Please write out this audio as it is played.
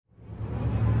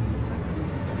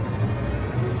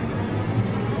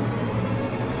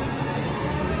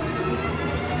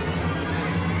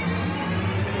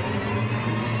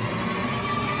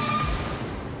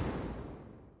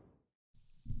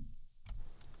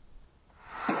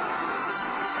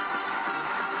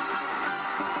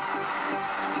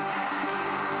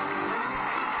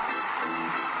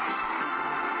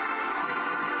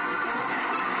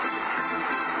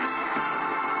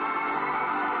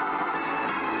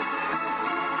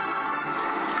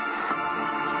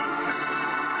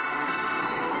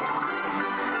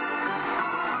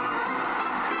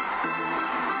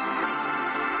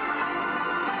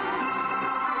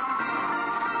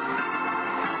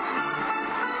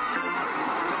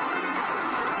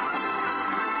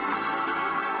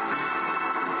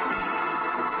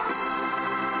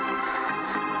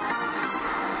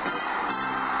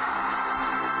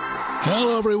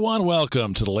Hello, everyone.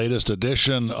 Welcome to the latest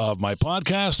edition of my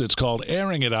podcast. It's called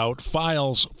Airing It Out,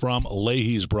 Files from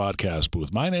Leahy's Broadcast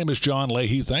Booth. My name is John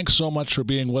Leahy. Thanks so much for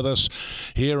being with us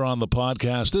here on the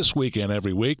podcast this week and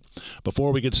every week.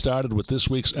 Before we get started with this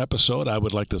week's episode, I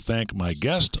would like to thank my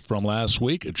guest from last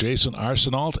week, Jason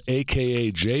Arsenault,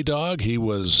 a.k.a. J-Dog. He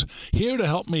was here to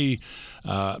help me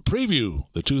preview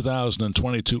the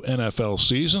 2022 NFL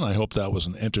season. I hope that was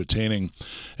an entertaining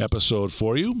episode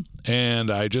for you.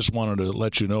 And I just wanted to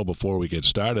let you know before we get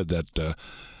started that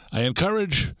I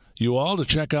encourage you all to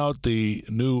check out the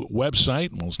new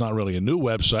website. Well, it's not really a new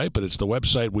website, but it's the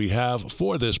website we have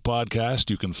for this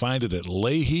podcast. You can find it at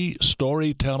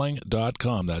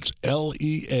leahystorytelling.com. That's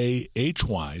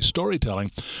Leahy,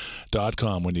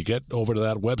 storytelling.com. When you get over to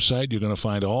that website, you're going to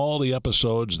find all the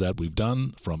episodes that we've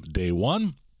done from day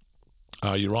one.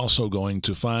 You're also going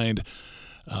to find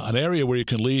an area where you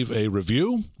can leave a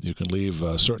review. You can leave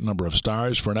a certain number of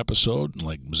stars for an episode,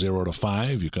 like 0 to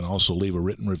 5. You can also leave a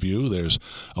written review. There's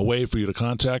a way for you to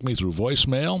contact me through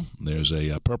voicemail. There's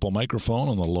a purple microphone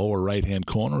on the lower right-hand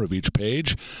corner of each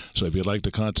page. So if you'd like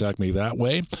to contact me that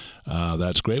way,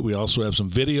 that's great. We also have some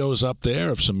videos up there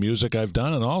of some music I've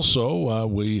done, and also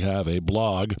we have a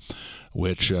blog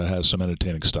which has some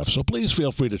entertaining stuff. So please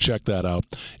feel free to check that out.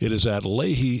 It is at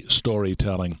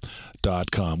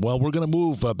leahystorytelling.com. Well, we're going to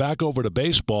move back over to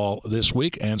baseball this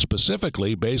week, and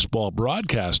specifically baseball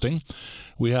broadcasting.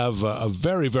 We have a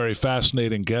very, very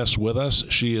fascinating guest with us.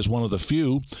 She is one of the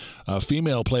few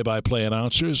female play-by-play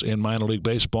announcers in minor league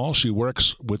baseball. She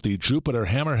works with the Jupiter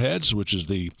Hammerheads, which is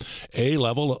the A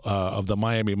level of the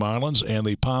Miami Marlins, and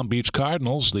the Palm Beach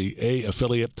Cardinals, the A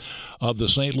affiliate of the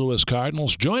St. Louis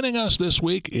Cardinals. Joining us this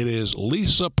week, it is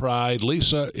Lisa Pride.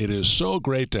 Lisa, it is so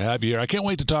great to have you here. I can't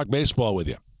wait to talk baseball with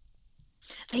you.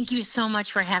 Thank you so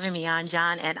much for having me on,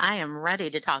 John, and I am ready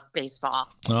to talk baseball.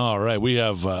 All right. We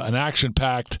have an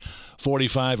action-packed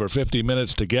 45 or 50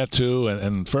 minutes to get to.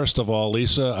 And first of all,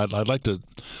 Lisa, I'd like to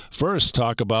first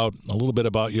talk about a little bit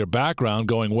about your background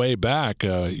going way back.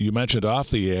 You mentioned off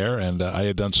the air, and I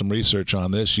had done some research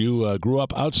on this. You grew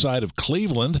up outside of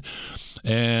Cleveland.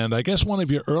 And I guess one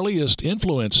of your earliest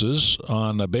influences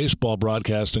on baseball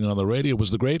broadcasting on the radio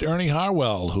was the great Ernie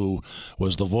Harwell, who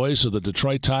was the voice of the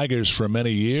Detroit Tigers for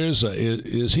many years.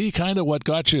 Is he kind of what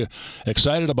got you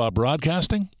excited about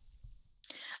broadcasting?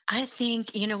 I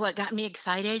think, what got me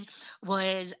excited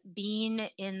was being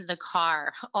in the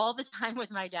car all the time with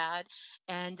my dad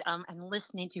and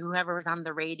listening to whoever was on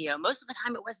the radio. Most of the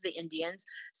time it was the Indians.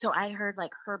 So I heard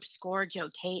like Herb Score, Joe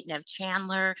Tate, Nev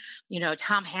Chandler,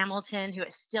 Tom Hamilton, who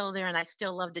is still there and I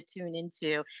still love to tune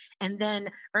into. And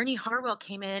then Ernie Harwell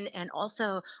came in, and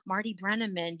also Marty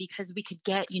Brennaman, because we could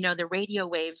get, the radio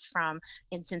waves from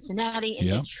in Cincinnati and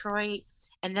Detroit.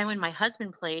 And then when my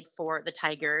husband played for the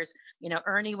Tigers,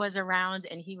 Ernie was around,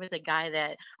 and he was a guy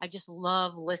that I just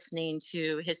love listening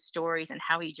to his stories and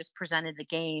how he just presented the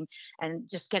game and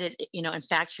just get it,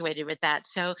 infatuated with that.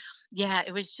 So, yeah,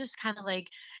 it was just kind of like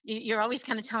you're always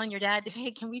kind of telling your dad,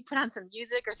 hey, can we put on some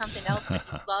music or something else? But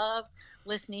he loved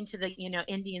listening to the,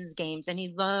 Indians games, and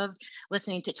he loved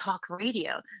listening to talk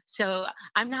radio. So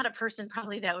I'm not a person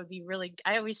probably that would be really,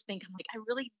 I always think, I'm like, I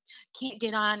really can't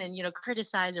get on and,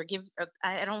 criticize or give,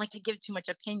 I don't like to give too much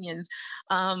opinions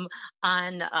on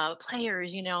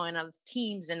players, and of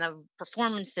teams and of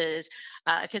performances,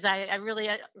 because I really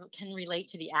can relate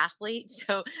to the athlete.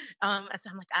 So I'm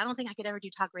like, I don't think I could ever do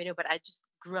talk radio, but I just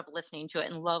grew up listening to it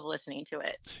and love listening to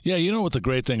it. Yeah, you know what the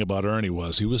great thing about Ernie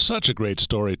was? He was such a great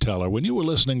storyteller. When you were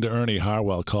listening to Ernie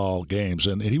Harwell call games,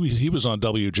 and he was on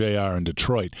WJR in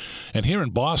Detroit, and here in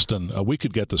Boston, we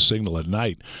could get the signal at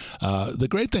night. The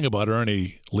great thing about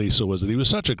Ernie, Lisa, was that he was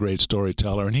such a great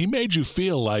storyteller, and he made you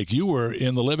feel like you were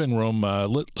in the living room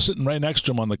sitting right next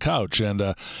to him on the couch.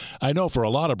 And I know for a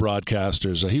lot of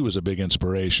broadcasters, he was a big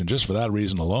inspiration just for that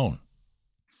reason alone.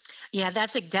 Yeah,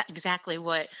 that's exactly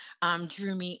what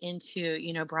drew me into,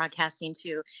 broadcasting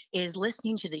too, is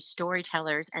listening to these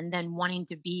storytellers and then wanting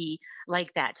to be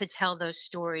like that, to tell those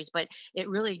stories. But it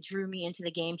really drew me into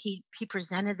the game. He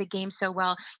presented the game so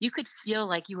well. You could feel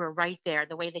like you were right there,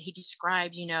 the way that he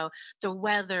described, the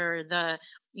weather, the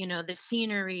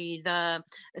scenery,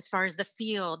 as far as the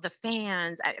field, the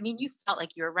fans. I mean, you felt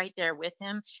like you were right there with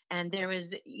him, and there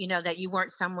was, that you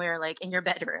weren't somewhere like in your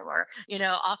bedroom or,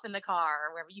 off in the car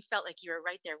or wherever. You felt like you were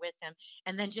right there with him.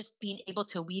 And then just being able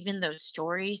to weave in those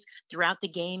stories throughout the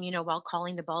game, while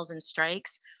calling the balls and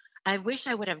strikes. I wish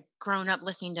I would have grown up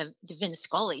listening to Vin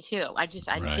Scully too. I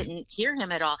Right. didn't hear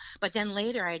him at all. But then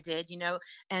later I did,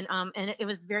 and it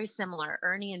was very similar.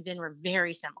 Ernie and Vin were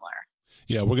very similar.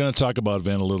 Yeah, we're going to talk about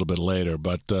Vin a little bit later,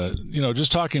 but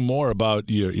just talking more about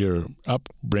your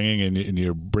upbringing and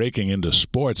your breaking into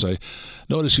sports. I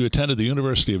noticed you attended the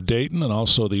University of Dayton and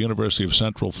also the University of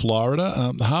Central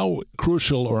Florida. How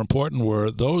crucial or important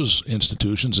were those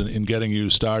institutions in getting you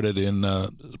started in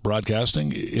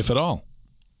broadcasting, if at all?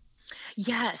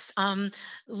 Yes,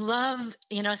 love,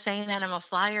 saying that I'm a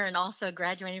flyer and also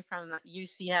graduating from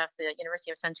UCF, the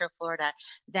University of Central Florida,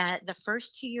 that the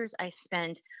first 2 years I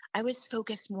spent, I was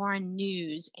focused more on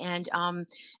news and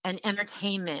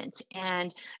entertainment.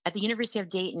 And at the University of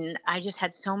Dayton, I just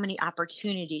had so many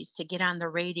opportunities to get on the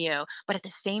radio. But at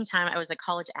the same time, I was a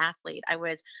college athlete. I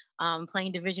was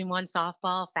playing Division I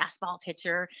softball, fastball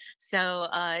pitcher. So,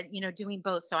 doing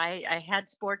both. So I had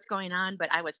sports going on, but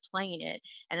I was playing it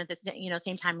and at the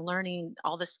same time learning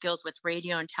all the skills with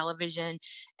radio and television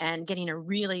and getting a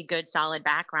really good solid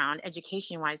background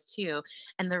education wise too.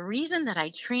 And the reason that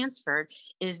I transferred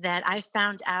is that I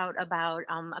found out about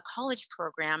a college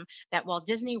program that Walt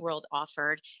Disney World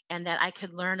offered and that I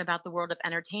could learn about the world of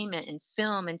entertainment and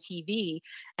film and TV.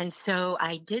 And so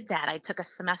I did that. I took a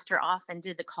semester off and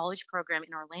did the college program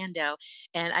in Orlando,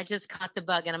 and I just caught the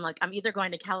bug and I'm like, I'm either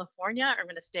going to California or I'm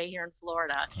going to stay here in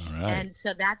Florida. All right. And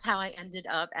so that's how I ended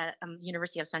up at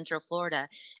University of Central Florida.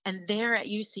 And there at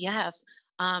UCF,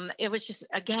 it was just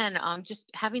again just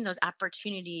having those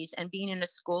opportunities and being in a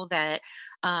school that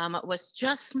was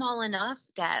just small enough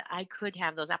that I could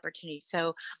have those opportunities.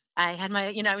 So I had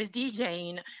I was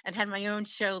DJing and had my own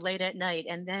show late at night,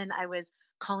 and then I was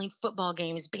calling football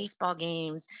games, baseball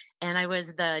games, and I was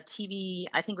the TV.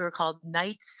 I think we were called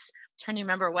Nights. Trying to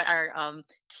remember what our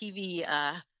TV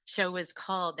show was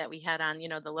called that we had on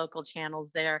the local channels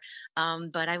there,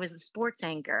 but I was a sports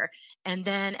anchor. And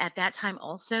then at that time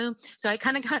also, so I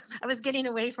kind of got I was getting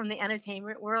away from the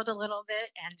entertainment world a little bit,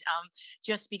 and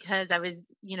just because I was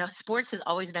sports has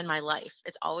always been my life,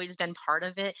 it's always been part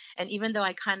of it. And even though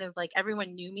I kind of like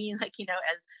everyone knew me like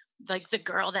as like the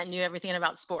girl that knew everything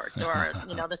about sports, or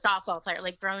the softball player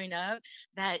like growing up,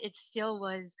 that it still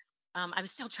was I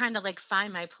was still trying to like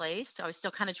find my place. So I was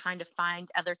still kind of trying to find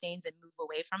other things and move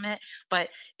away from it. But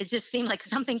it just seemed like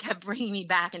something kept bringing me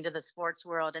back into the sports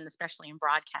world and especially in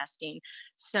broadcasting.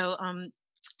 So,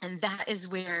 and that is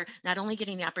where not only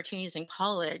getting the opportunities in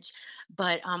college,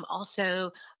 but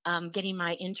also getting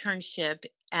my internship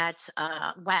at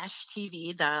WASH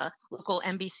TV, the local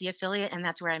NBC affiliate. And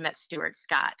that's where I met Stuart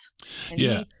Scott. And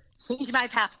Yeah. he changed my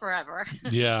path forever.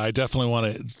 Yeah, I definitely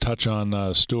want to touch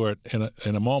on Stuart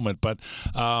in a moment. But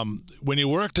when you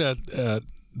worked at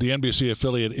the NBC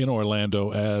affiliate in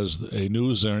Orlando as a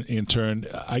news intern,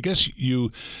 I guess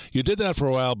you did that for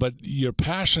a while, but your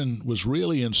passion was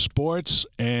really in sports,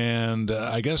 and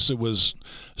I guess it was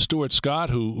Stuart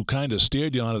Scott who kind of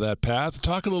steered you onto that path.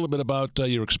 Talk a little bit about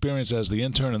your experience as the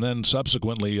intern, and then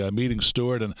subsequently meeting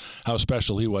Stuart and how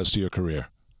special he was to your career.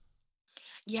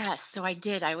 Yes, so I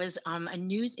did. I was a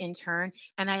news intern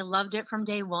and I loved it from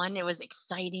day one. It was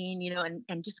exciting,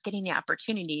 and just getting the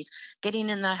opportunities, getting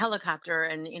in the helicopter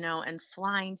and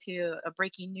flying to a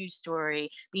breaking news story,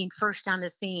 being first on the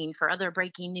scene for other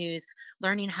breaking news,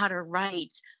 learning how to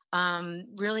write.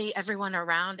 Really everyone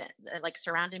around like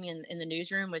surrounding me in the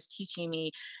newsroom was teaching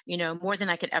me, more than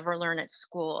I could ever learn at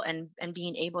school, and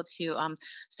being able to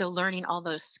so learning all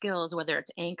those skills, whether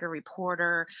it's anchor,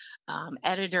 reporter,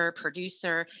 editor,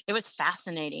 producer. It was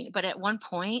fascinating. But at one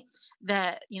point,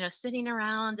 that sitting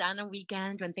around on a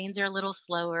weekend when things are a little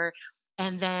slower,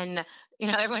 and then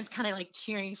everyone's kind of like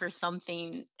cheering for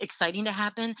something exciting to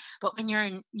happen. But when you're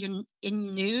in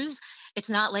news, it's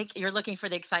not like you're looking for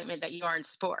the excitement that you are in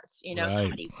sports. Right,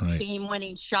 Somebody right.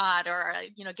 game-winning shot or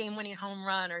game-winning home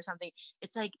run or something.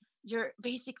 It's like you're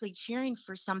basically cheering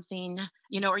for something,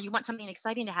 or you want something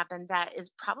exciting to happen that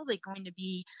is probably going to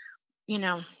be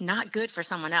not good for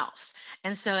someone else.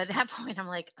 And so at that point, I'm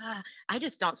like, I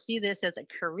just don't see this as a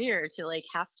career to like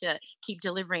have to keep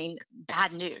delivering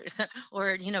bad news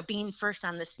or, being first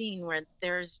on the scene where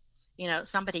there's,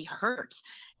 somebody hurt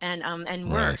and Right,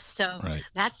 worse. So right.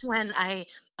 that's when I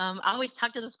always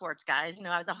talk to the sports guys.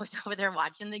 I was always over there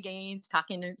watching the games,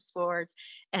 talking to sports,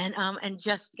 and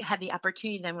just had the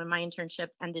opportunity. Then when my internship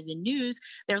ended in news,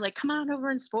 they're like, "Come on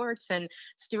over in sports." And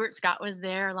Stuart Scott was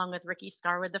there along with Ricky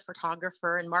Scarwood, the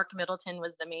photographer, and Mark Middleton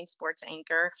was the main sports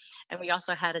anchor. And we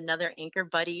also had another anchor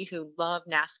buddy who loved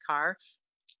NASCAR,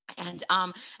 and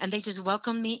they just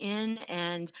welcomed me in,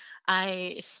 and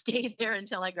I stayed there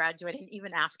until I graduated. And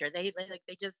even after, they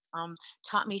just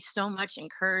taught me so much,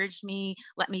 encouraged me,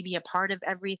 let me be a part of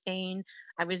everything.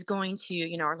 I was going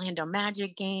to Orlando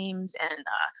Magic games, and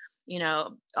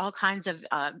all kinds of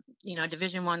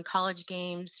Division I college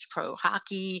games, pro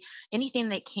hockey, anything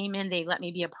that came in, they let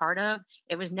me be a part of.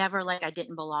 It was never like I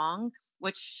didn't belong,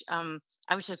 which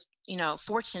I was just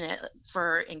fortunate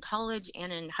for in college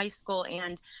and in high school,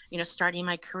 and starting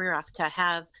my career off, to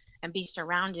have and be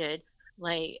surrounded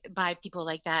like by people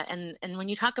like that. And when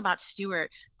you talk about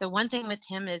Stewart, the one thing with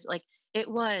him is like it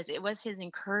was his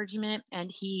encouragement,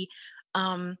 and he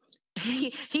um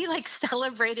he like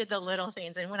celebrated the little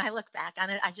things. And when I look back on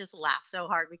it, I just laugh so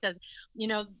hard, because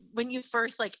when you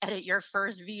first like edit your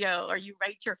first VO, or you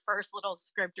write your first little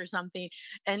script or something,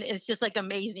 and it's just like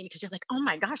amazing, because you're like, oh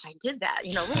my gosh, I did that,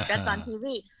 look, that's on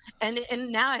TV. And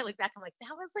now I look back, I'm like,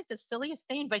 that was like the silliest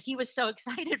thing, but he was so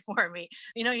excited for me.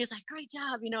 He was like, great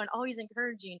job, and always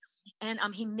encouraging. And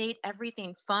he made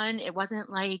everything fun. It wasn't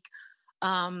like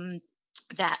um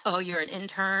that, oh, you're an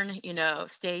intern,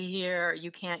 stay here,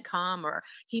 you can't come. Or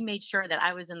he made sure that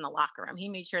I was in the locker room. He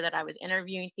made sure that I was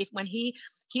interviewing. If when he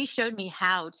showed me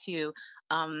how to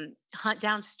hunt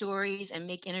down stories and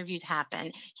make interviews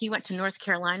happen. He went to North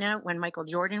Carolina when Michael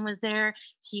Jordan was there.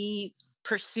 He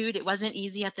pursued, it wasn't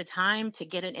easy at the time to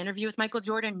get an interview with Michael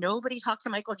Jordan. Nobody talked to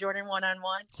Michael Jordan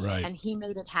one-on-one, Right. and he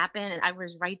made it happen. And I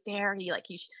was right there.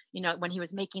 When he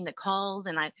was making the calls,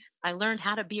 and I learned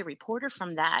how to be a reporter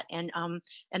from that. And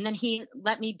then he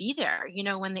let me be there,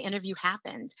 when the interview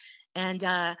happened. And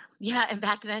yeah, and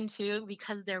back then too,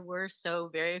 because there were so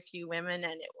very few women,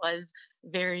 and it was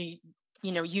very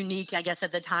unique, I guess,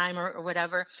 at the time, or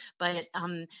whatever. But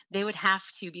they would have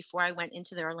to, before I went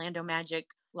into the Orlando Magic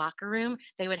locker room,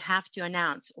 they would have to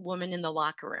announce woman in the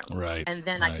locker room, Right. and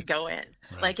then I could go in.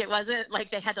 Right. Like, it wasn't like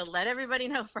they had to let everybody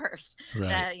know first Right.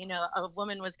 that a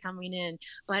woman was coming in.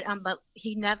 But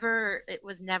it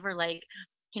was never like,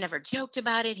 he never joked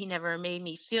about it. He never made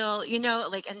me feel,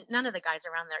 like, and none of the guys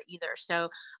around there either. So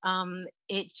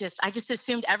I just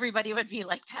assumed everybody would be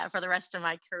like that for the rest of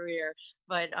my career.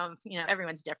 But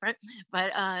everyone's different.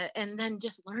 But and then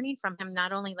just learning from him,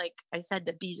 not only, like I said,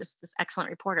 to be just this excellent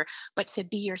reporter, but to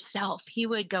be yourself. He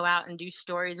would go out and do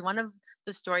stories. One of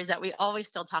the stories that we always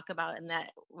still talk about, and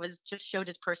that was just showed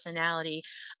his personality,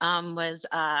 was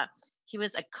he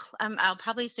was I'll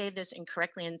probably say this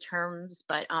incorrectly in terms,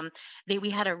 but we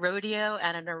had a rodeo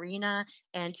at an arena,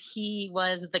 and he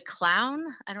was the clown.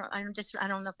 I don't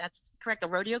know if that's correct. A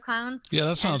rodeo clown. Yeah,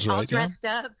 that sounds right. All dressed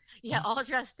up. Yeah, all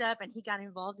dressed up, and he got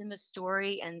involved in the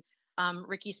story. And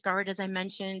Ricky Scarlett, as I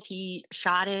mentioned, he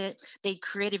shot it. They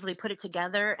creatively put it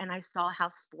together, and I saw how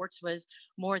sports was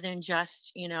more than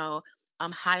just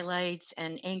highlights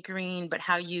and anchoring, but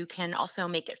how you can also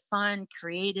make it fun,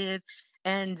 creative.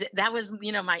 And that was,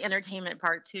 my entertainment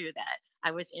part too, that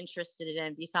I was interested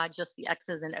in, besides just the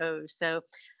X's and O's. So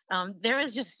there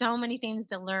was just so many things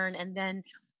to learn. And then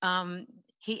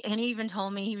he even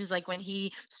told me, he was like, when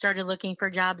he started looking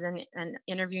for jobs and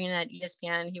interviewing at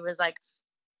ESPN, he was like,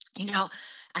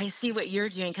 I see what you're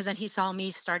doing. Because then he saw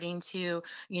me starting to,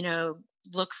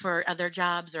 look for other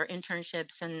jobs or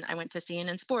internships. And I went to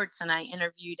CNN Sports, and I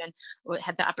interviewed and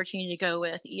had the opportunity to go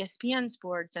with ESPN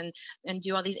Sports and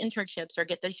do all these internships or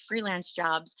get these freelance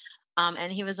jobs.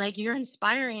 And he was like, you're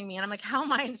inspiring me. And I'm like, how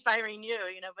am I inspiring you?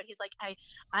 But he's like,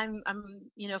 I'm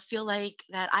feel like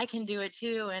that I can do it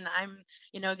too. And I'm,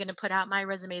 going to put out my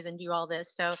resumes and do all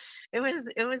this. So it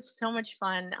was so much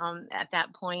fun at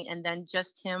that point. And then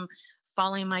just him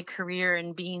following my career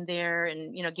and being there,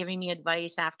 and giving me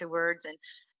advice afterwards.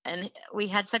 And we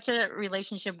had such a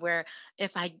relationship where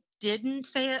if I didn't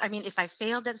fail, I mean, if I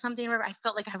failed at something, or I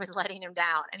felt like I was letting him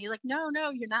down, and he's like, no,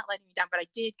 you're not letting me down. But I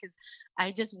did, because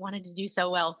I just wanted to do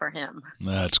so well for him.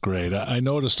 That's great. I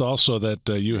noticed also that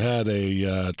you had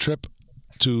a trip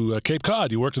to Cape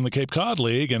Cod. You worked in the Cape Cod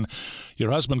League, and your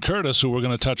husband Curtis, who we're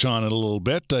going to touch on in a little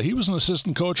bit, he was an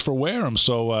assistant coach for Wareham.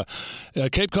 So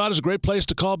Cape Cod is a great place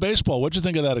to call baseball. What did you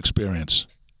think of that experience?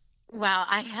 Wow,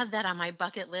 I had that on my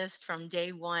bucket list from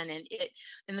day one. And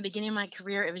in the beginning of my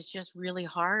career, it was just really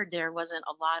hard. There wasn't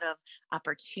a lot of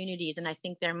opportunities. And I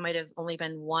think there might have only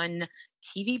been one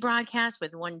TV broadcast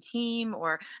with one team,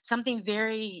 or something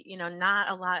very, not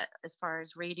a lot as far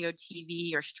as radio,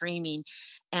 TV, or streaming.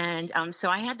 And so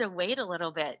I had to wait a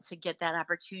little bit to get that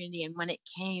opportunity. And when it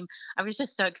came, I was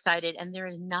just so excited. And there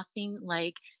is nothing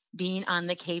like being on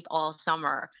the Cape all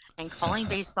summer and calling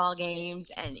baseball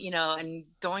games, and and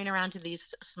going around to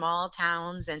these small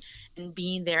towns and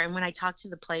being there. And when I talked to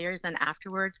the players then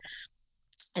afterwards,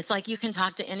 It's like you can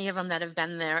talk to any of them that have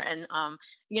been there, and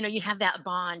you have that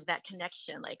bond, that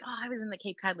connection. Like, oh, I was in the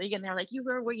Cape Cod League, and they're like, you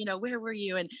were, where were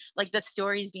you? And like the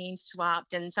stories being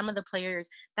swapped, and some of the players,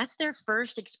 that's their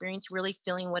first experience really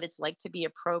feeling what it's like to be a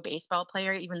pro baseball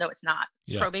player, even though it's not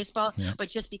Yeah. pro baseball, Yeah. but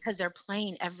just because they're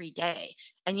playing every day,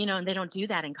 and they don't do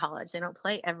that in college. They don't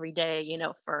play every day,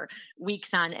 for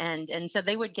weeks on end, and so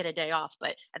they would get a day off,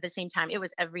 but at the same time, it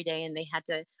was every day, and they had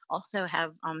to also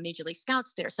have Major League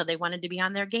Scouts there, so they wanted to be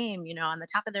on their game, on the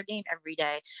top of their game every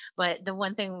day. But the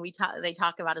one thing they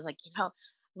talk about is like,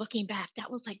 looking back,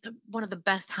 that was like one of the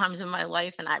best times in my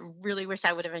life, and I really wish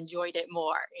I would have enjoyed it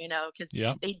more, because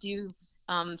Yeah. they do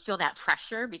feel that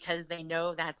pressure because they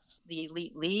know that's the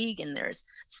elite league and there's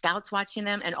scouts watching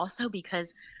them, and also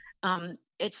because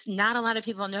it's not a lot of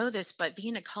people know this, but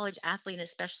being a college athlete,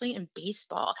 especially in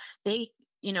baseball, they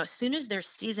as soon as their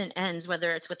season ends,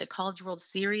 whether it's with the College World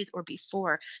Series or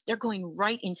before, they're going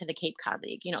right into the Cape Cod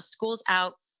League. School's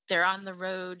out, they're on the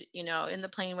road, in the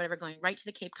plane, whatever, going right to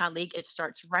the Cape Cod League. It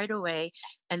starts right away.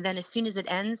 And then as soon as it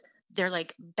ends, they're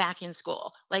like back in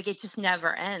school. Like it just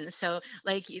never ends. So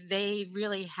like they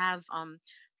really have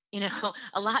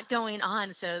a lot going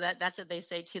on. So that's what they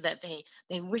say too, that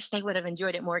they wish they would have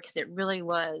enjoyed it more because it really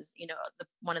was,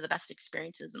 one of the best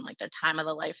experiences in like their time of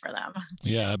the life for them.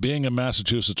 Yeah, being a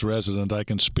Massachusetts resident, I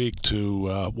can speak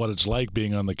to what it's like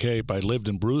being on the Cape. I lived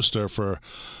in Brewster for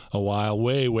a while,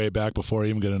 way, way back before I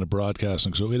even got into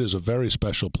broadcasting. So it is a very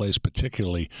special place,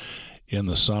 particularly in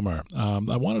the summer.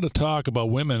 I wanted to talk about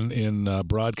women in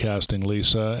broadcasting,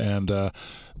 Lisa, and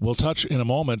we'll touch in a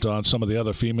moment on some of the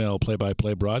other female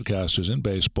play-by-play broadcasters in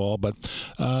baseball. But,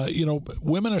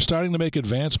 women are starting to make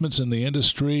advancements in the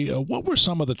industry. What were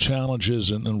some of the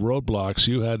challenges and roadblocks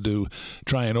you had to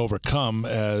try and overcome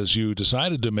as you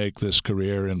decided to make this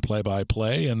career in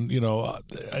play-by-play? And,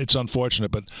 it's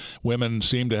unfortunate, but women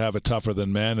seem to have it tougher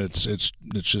than men. It's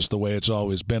just the way it's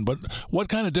always been. But what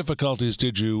kind of difficulties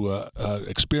did you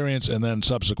experience and then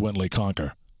subsequently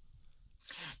conquer?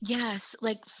 Yes,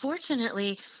 like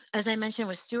fortunately, as I mentioned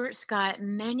with Stuart Scott,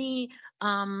 many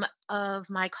of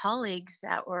my colleagues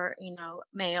that were,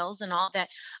 males and all that,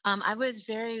 I was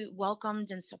very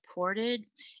welcomed and supported.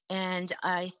 And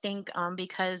I think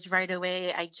because right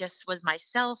away I just was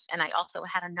myself, and I also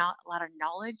had a lot of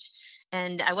knowledge,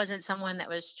 and I wasn't someone that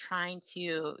was trying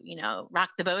to, rock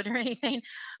the boat or anything.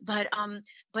 But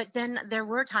then there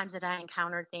were times that I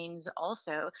encountered things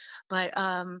also, but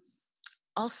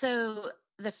also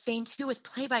the thing too with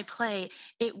play by play,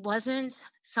 it wasn't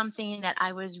something that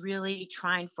I was really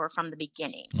trying for from the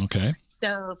beginning. Okay.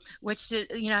 So, which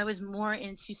I was more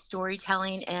into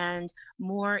storytelling and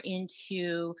more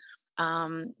into,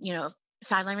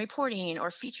 sideline reporting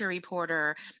or feature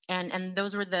reporter, and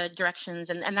those were the directions,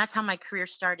 and that's how my career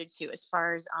started too, as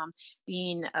far as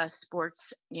being a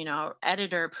sports,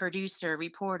 editor, producer,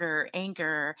 reporter,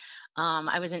 anchor.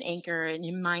 I was an anchor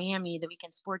in Miami, the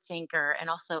weekend sports anchor, and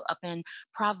also up in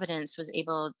Providence was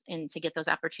able and to get those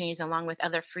opportunities along with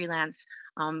other freelance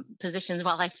positions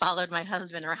while I followed my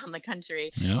husband around the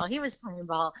country Yeah. while he was playing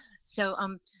ball.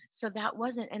 So that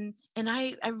wasn't, and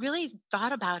I really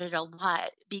thought about it a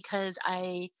lot because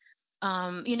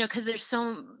because there's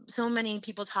so many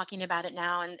people talking about it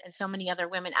now, and so many other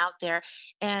women out there,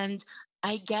 and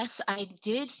I guess I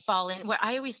did fall in where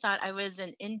I always thought I was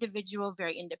an individual,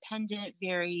 very independent,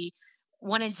 very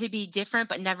wanted to be different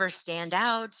but never stand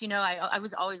out. I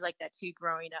was always like that too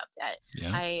growing up, that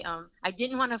Yeah. I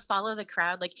didn't want to follow the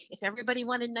crowd. Like if everybody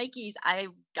wanted Nikes, I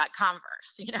got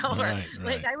Converse, or Right.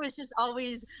 like Right. I was just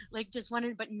always like just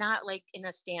wanted, but not like in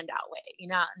a standout way,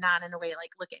 not in a way like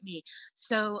look at me.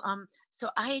 So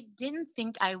I didn't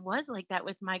think I was like that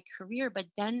with my career, but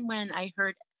then when I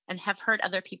heard and have heard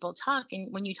other people talk,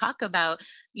 and when you talk about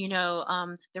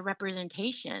the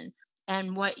representation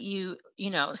and what you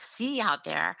see out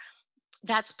there,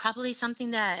 that's probably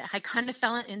something that I kind of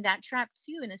fell in that trap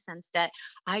too, in a sense that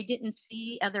I didn't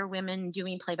see other women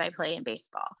doing play by play in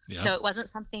baseball. Yeah. So it wasn't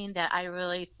something that I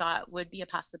really thought would be a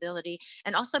possibility.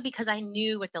 And also because I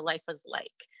knew what the life was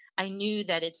like. I knew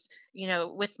that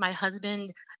with my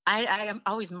husband, I am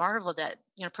always marveled at,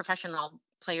 professional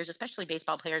players, especially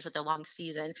baseball players with a long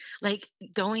season, like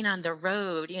going on the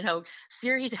road,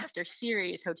 series after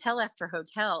series, hotel after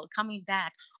hotel, coming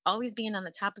back, always being on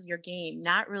the top of your game,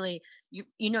 not really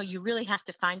you really have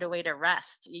to find a way to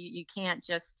rest. You can't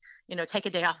just take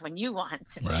a day off when you want.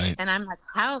 Right. And I'm like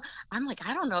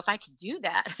I don't know if I could do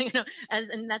that.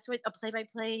 And that's what a play by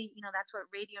play, that's what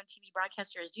radio and TV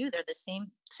broadcasters do. They're the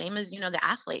same as the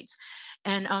athletes.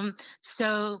 And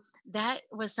so that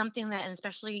was something that, and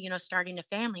especially starting a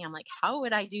family, I'm like, how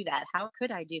would I do that? How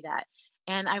could I do that?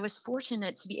 And I was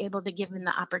fortunate to be able to give him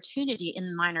the opportunity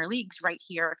in minor leagues right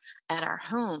here at our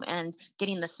home, and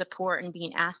getting the support and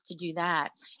being asked to do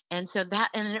that. And so that,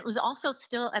 and it was also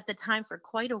still at the time for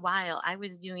quite a while, I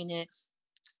was doing it,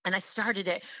 and I started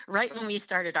it right when we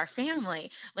started our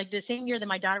family. Like the same year that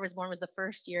my daughter was born was the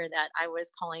first year that I was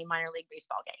calling minor league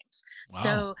baseball games. Wow.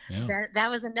 So Yeah.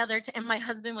 that was another. And my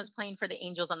husband was playing for the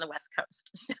Angels on the West Coast.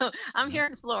 So I'm Yeah. here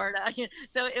in Florida.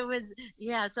 So it was,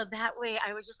 yeah. So that way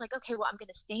I was just like, okay, well, I'm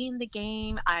going to stay in the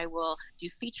game. I will do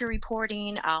feature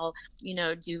reporting. I'll,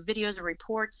 do videos or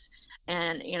reports,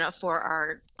 and for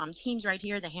our teams right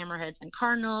here, the Hammerheads and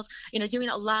Cardinals. Doing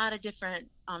a lot of different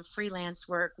freelance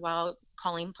work while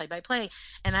calling play by play.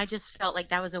 And I just felt like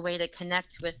that was a way to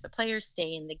connect with the players,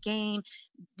 stay in the game,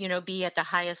 be at the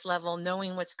highest level,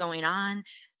 knowing what's going on.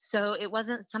 So it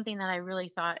wasn't something that I really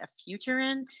thought a future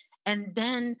in. And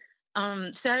then,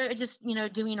 so I just,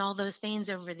 doing all those things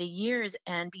over the years,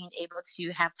 and being able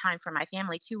to have time for my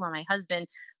family too, while my husband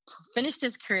finished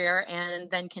his career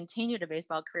and then continued a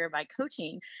baseball career by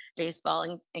coaching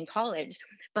baseball in college.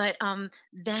 But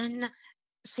then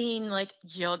seeing like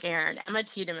Jill Guerin, Emma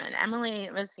Tiedemann, Emily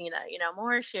Messina,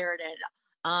 Maura Sheridan,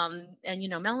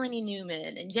 and Melanie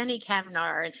Newman and Jenny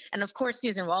Kavnar, and of course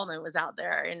Susan Waldman was out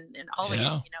there, and always,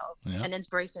 Yeah. Yeah. an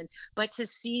inspiration. But to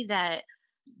see that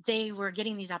they were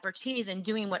getting these opportunities and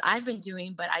doing what I've been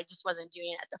doing, but I just wasn't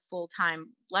doing it at the full time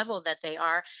level that they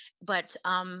are. But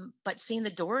seeing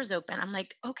the doors open, I'm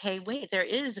like, okay, wait, there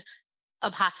is a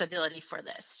possibility for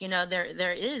this.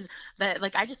 There is that,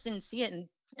 like, I just didn't see it,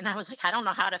 and I was like, I don't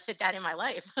know how to fit that in my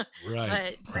life.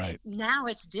 Right. but Right. now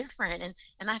it's different,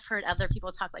 and I've heard other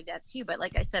people talk like that too. But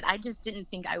like I said, I just didn't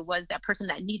think I was that person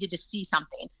that needed to see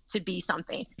something to be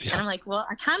something. And Yeah. I'm like, well,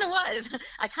 I kind of was.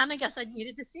 I kind of guess I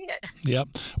needed to see it. Yep.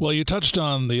 Well, you touched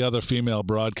on the other female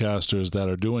broadcasters that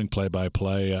are doing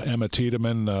play-by-play. Emma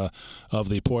Tiedemann of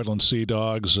the Portland Sea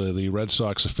Dogs, the Red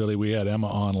Sox affiliate. We had Emma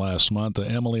on last month.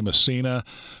 Emily Messina,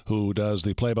 who does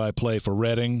the play-by-play for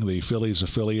Reading, the Phillies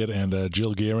affiliate, and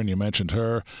Jill Guerin, you mentioned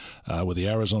her, with the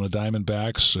Arizona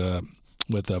Diamondbacks.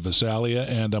 With Visalia,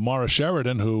 and Maura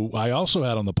Sheridan, who I also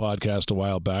had on the podcast a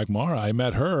while back. Maura, I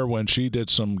met her when she did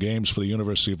some games for the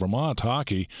University of Vermont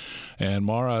hockey, and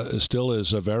Maura still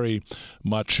is very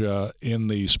much in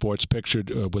the sports picture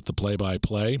with the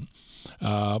play-by-play.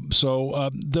 So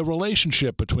the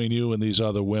relationship between you and these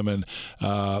other women,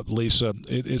 Lisa,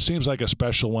 it seems like a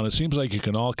special one. It seems like you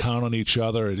can all count on each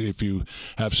other. If you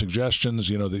have suggestions,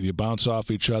 that you bounce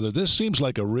off each other. This seems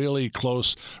like a really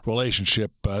close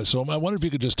relationship. So I wonder if you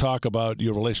could just talk about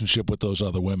your relationship with those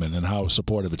other women and how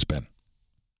supportive it's been.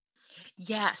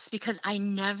 Yes, because I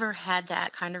never had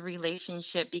that kind of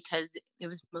relationship, because it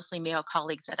was mostly male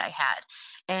colleagues that I had,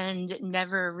 and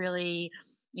never really,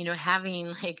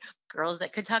 having like girls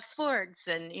that could talk sports,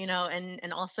 and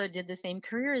and also did the same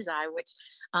career as I, which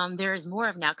there is more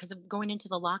of now, because of going into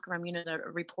the locker room, the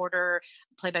reporter,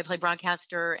 play-by-play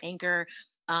broadcaster, anchor.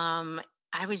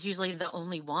 I was usually the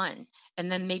only one.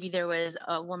 And then maybe there was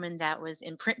a woman that was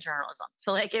in print journalism.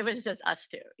 So like it was just us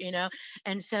two.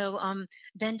 And so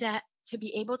then to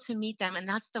be able to meet them, and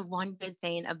that's the one good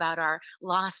thing about our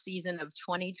lost season of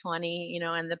 2020,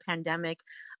 and the pandemic,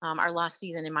 our lost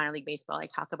season in minor league baseball, I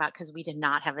talk about, because we did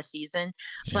not have a season.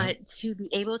 Yeah. But to be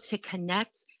able to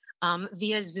connect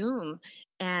via Zoom,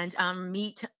 and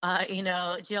meet,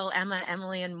 Jill, Emma,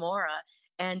 Emily, and Maura.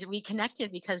 And we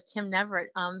connected because Tim Neverett,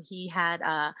 he had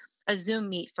a Zoom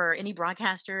meet for any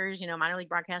broadcasters, minor league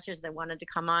broadcasters that wanted to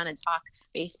come on and talk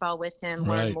baseball with him,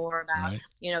 learn Right. more about,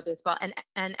 Right. baseball.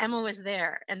 And Emma was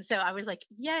there, and so I was like,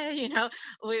 yay,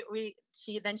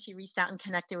 she reached out and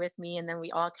connected with me, and then we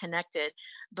all connected.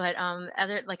 But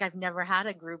other, like, I've never had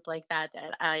a group like that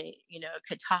I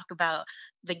could talk about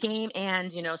the game,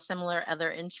 and similar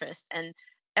other interests. And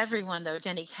everyone, though,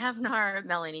 Jenny Kavnar,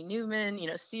 Melanie Newman,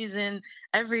 Susan,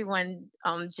 everyone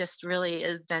just really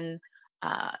has been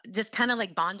just kind of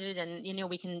like bonded. And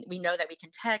we know that we can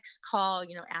text, call,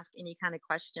 ask any kind of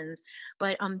questions.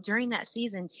 But during that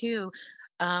season too,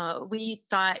 we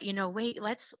thought, wait,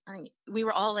 we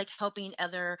were all like helping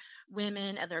other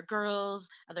women, other girls,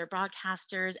 other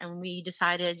broadcasters, and we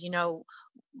decided,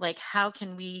 like, how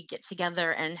can we get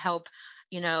together and help,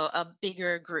 a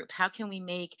bigger group? How can we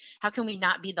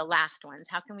not be the last ones?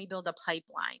 How can we build a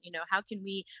pipeline? How can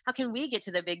we get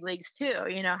to the big leagues too?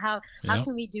 How Yeah.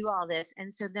 can we do all this?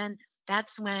 And so then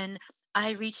that's when I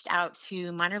reached out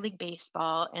to minor league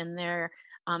baseball and their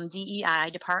DEI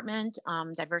department,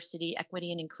 diversity,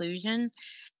 equity, and inclusion.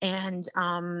 And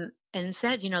and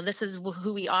said, this is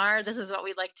who we are. This is what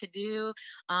we like to do.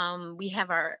 We have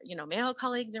our, male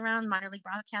colleagues around, minor league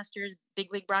broadcasters,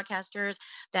 big league broadcasters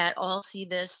that all see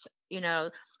this,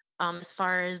 as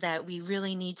far as that we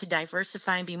really need to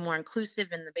diversify and be more inclusive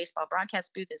in the baseball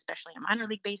broadcast booth, especially in minor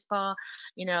league baseball,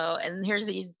 and here's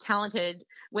these talented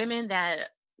women that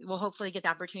will hopefully get the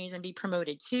opportunities and be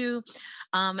promoted too.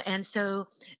 And so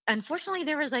unfortunately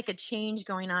there was like a change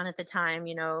going on at the time.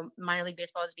 Minor league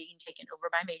baseball was being taken over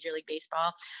by Major League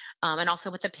Baseball, and also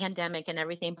with the pandemic and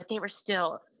everything, but they were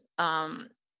still,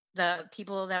 the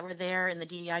people that were there in the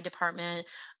DEI department,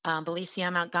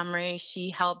 Belicia Montgomery, she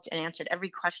helped and answered every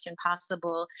question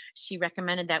possible. She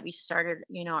recommended that we started,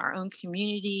 our own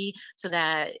community so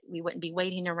that we wouldn't be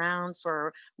waiting around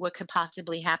for what could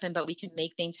possibly happen, but we could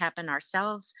make things happen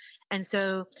ourselves. And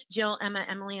so Jill, Emma,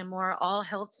 Emily, and Maura all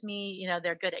helped me.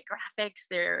 They're good at graphics.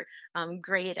 They're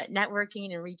great at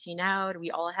networking and reaching out.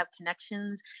 We all have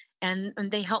connections, and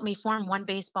they helped me form One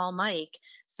Baseball Mic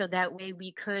so that way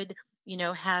we could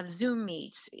have Zoom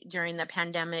meets during the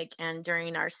pandemic and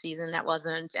during our season that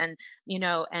wasn't, and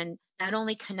not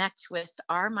only connect with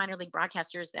our minor league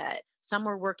broadcasters that some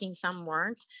were working, some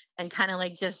weren't, and kind of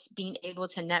like just being able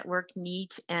to network,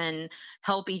 meet, and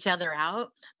help each other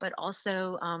out, but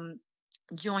also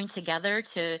join together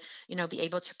to, be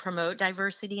able to promote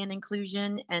diversity and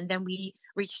inclusion. And then we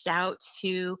reached out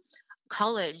to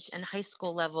college and high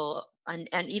school level and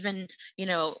even,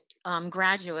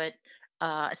 graduate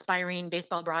aspiring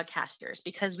baseball broadcasters,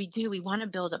 because we want to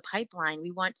build a pipeline. We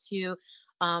want to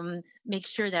make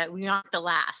sure that we aren't the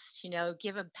last,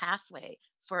 give a pathway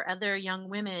for other young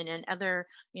women and other,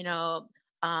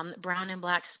 brown and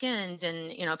black skins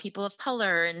and, people of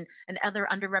color and other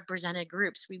underrepresented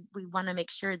groups. We want to make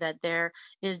sure that there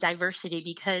is diversity,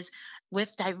 because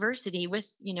with diversity,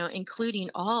 with,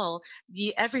 including all,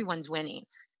 everyone's winning.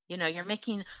 You're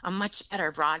making a much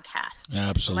better broadcast.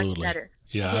 Absolutely. Much better.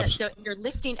 Yeah. So you're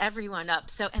lifting everyone up.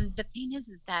 So, and the thing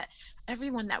is that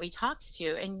everyone that we talked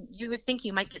to, and you would think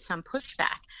you might get some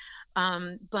pushback,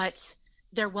 but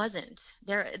there wasn't.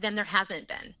 There hasn't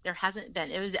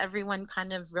been. It was, everyone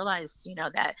kind of realized,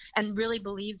 that, and really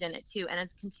believed in it too. And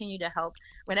it's continued to help.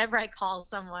 Whenever I call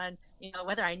someone,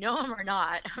 whether I know them or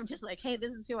not, I'm just like, hey,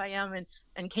 this is who I am,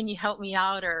 and can you help me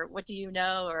out, or what do you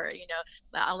know, or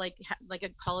I'll like a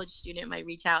college student might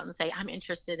reach out and say, I'm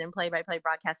interested in play-by-play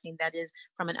broadcasting that is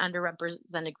from an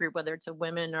underrepresented group, whether it's a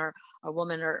women or a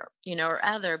woman or or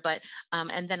other. But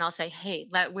and then I'll say, hey,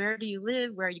 where do you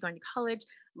live? Where are you going to college?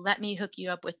 Let me hook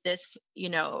you up with this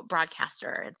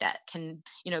broadcaster that can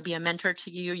be a mentor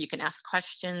to you. You can ask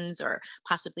questions or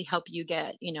possibly help you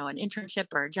get an internship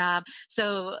or a job.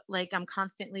 So like I'm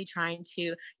constantly trying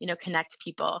to connect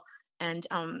people, and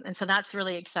so that's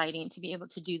really exciting to be able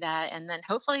to do that, and then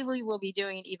hopefully we will be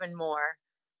doing even more.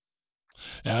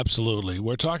 Absolutely.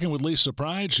 We're talking with Lisa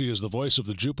Pride. She is the voice of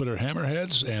the Jupiter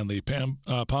Hammerheads and the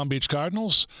Palm Beach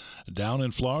Cardinals down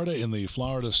in Florida in the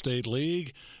Florida State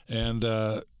League. And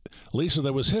Lisa,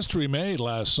 there was history made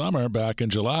last summer. Back in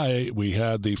July, we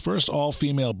had the first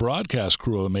all-female broadcast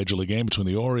crew of a Major League game between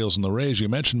the Orioles and the Rays. You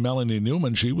mentioned Melanie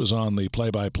Newman. She was on the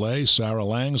play-by-play. Sarah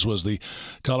Langs was the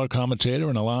color commentator,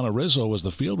 and Alana Rizzo was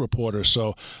the field reporter.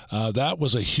 So that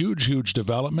was a huge, huge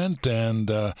development,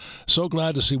 and so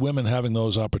glad to see women having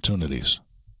those opportunities.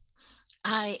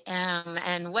 I am,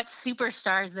 and what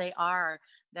superstars they are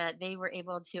that they were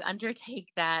able to undertake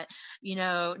that,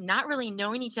 not really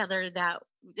knowing each other. That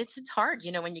it's hard,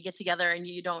 when you get together and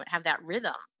you don't have that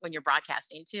rhythm when you're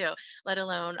broadcasting too, let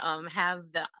alone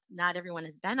not everyone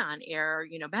has been on air,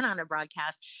 been on a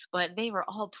broadcast, but they were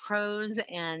all pros,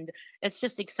 and it's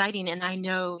just exciting. And I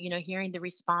know, hearing the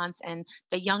response and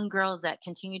the young girls that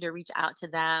continue to reach out to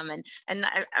them, and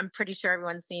I'm pretty sure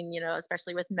everyone's seen,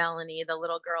 especially with Melanie, the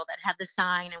little girl that had the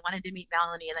sign and wanted to meet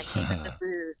Melanie, and then came to the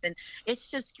booth, and it's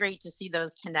just great to see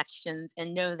those connections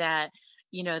and know that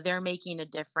they're making a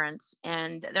difference,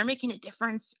 and they're making a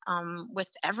difference with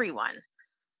everyone.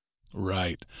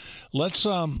 Right. Let's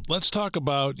talk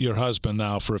about your husband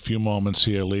now for a few moments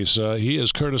here, Lisa. He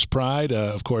is Curtis Pride.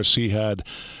 Of course, he had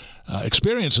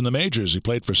experience in the majors. He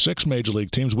played for 6 major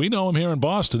league teams. We know him here in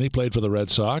Boston. He played for the Red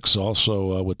Sox,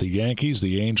 also with the Yankees,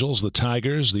 the Angels, the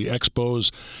Tigers, the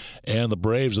Expos, and the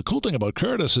Braves. The cool thing about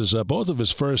Curtis is both of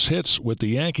his first hits with the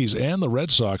Yankees and the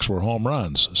Red Sox were home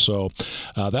runs. So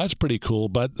that's pretty cool.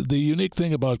 But the unique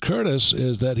thing about Curtis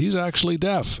is that he's actually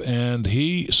deaf, and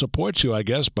he supports you, I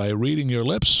guess, by reading your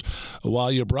lips while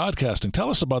you're broadcasting. Tell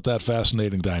us about that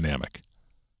fascinating dynamic.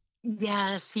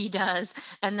 Yes, he does.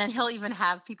 And then he'll even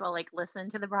have people like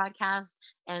listen to the broadcast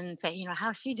and say,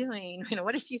 how's she doing?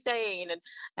 What is she saying?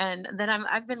 And then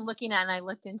I've been looking at and I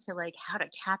looked into like how to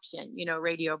caption,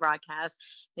 radio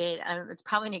broadcasts. It's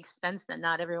probably an expense that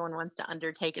not everyone wants to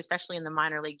undertake, especially in the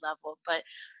minor league level. But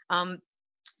um,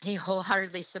 he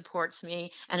wholeheartedly supports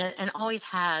me and always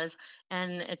has,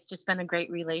 and it's just been a great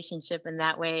relationship in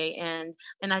that way. And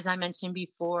as I mentioned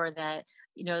before, that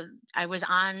you know I was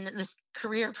on this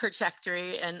career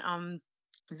trajectory, and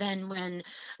then when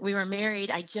we were married,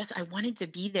 I wanted to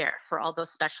be there for all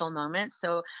those special moments,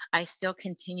 so I still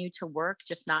continue to work,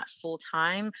 just not full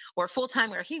time or full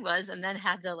time where he was, and then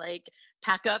had to like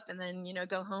pack up and then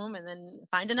go home and then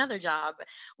find another job,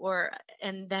 or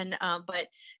and then but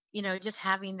just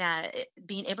having that,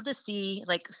 being able to see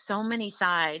like so many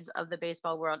sides of the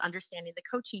baseball world, understanding the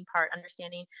coaching part,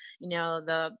 understanding,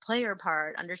 the player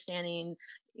part, understanding,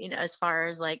 as far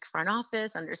as like front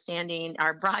office, understanding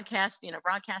our broadcast,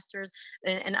 broadcasters,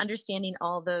 and understanding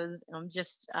all those,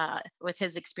 just with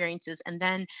his experiences. And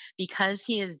then because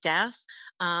he is deaf,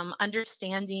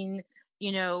 understanding,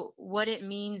 what it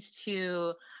means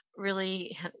to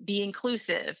really be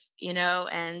inclusive,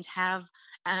 and have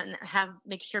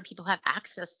make sure people have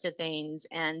access to things.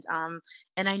 And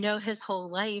I know his whole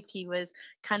life he was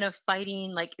kind of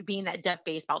fighting like being that deaf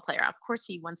baseball player. Of course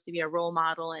he wants to be a role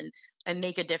model and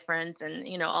make a difference,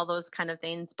 and all those kind of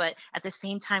things, but at the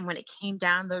same time, when it came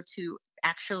down though to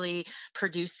actually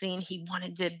producing, he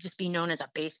wanted to just be known as a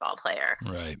baseball player.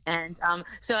 Right. And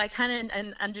so I kind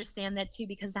of understand that too,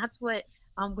 because that's what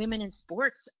women in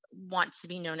sports want to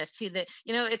be known as too. That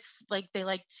it's like they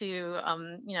like to,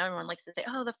 everyone likes to say,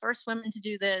 oh, the first women to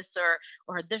do this,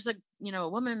 or there's a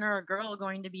woman or a girl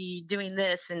going to be doing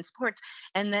this in sports.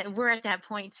 And that we're at that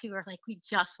point too, where like we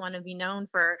just want to be known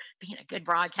for being a good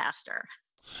broadcaster.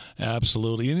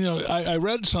 Absolutely. And, I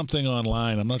read something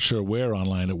online. I'm not sure where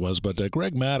online it was, but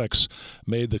Greg Maddox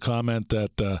made the comment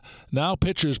that now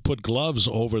pitchers put gloves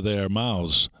over their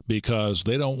mouths because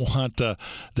they don't want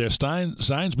their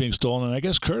signs being stolen. And I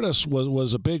guess Curtis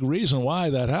was a big reason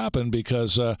why that happened,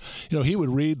 because, he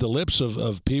would read the lips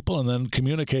of people and then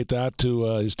communicate that to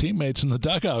his teammates in the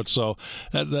dugout. So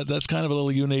that's kind of a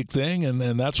little unique thing.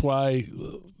 And that's why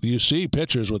you see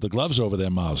pitchers with the gloves over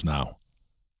their mouths now.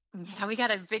 Yeah, we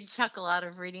got a big chuckle out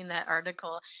of reading that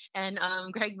article. And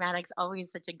Greg Maddox, always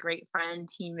such a great friend,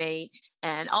 teammate,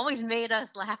 and always made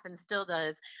us laugh and still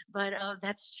does. But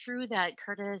that's true that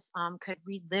Curtis could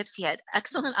read lips. He had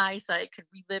excellent eyesight, could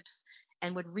read lips,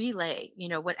 and would relay,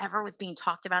 whatever was being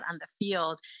talked about on the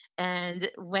field. And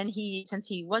since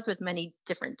he was with many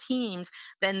different teams,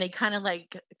 then they kind of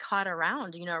like caught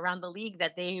around, around the league,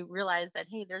 that they realized that,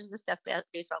 hey, there's this deaf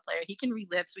baseball player. He can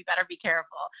read lips. We better be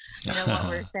careful, what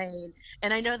we're saying.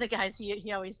 And I know the guys,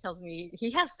 he always tells me he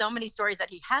has so many stories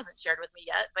that he hasn't shared with me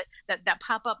yet, but that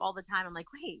pop up all the time. I'm like,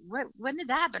 wait, when did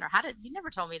that happen? Or how did you never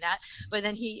told me that?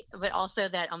 But also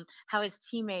that how his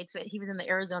teammates, he was in the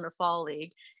Arizona Fall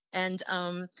League, and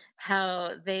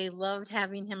how they loved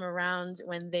having him around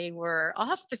when they were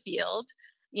off the field,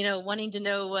 wanting to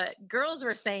know what girls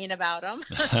were saying about him,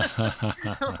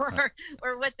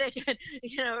 or what they could,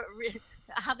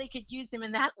 how they could use him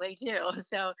in that way too.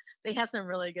 So they have some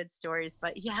really good stories.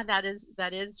 But yeah, that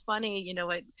is funny.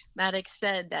 What Maddox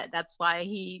said, that's why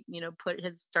he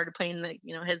started putting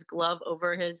his glove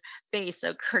over his face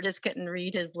so Curtis couldn't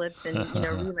read his lips and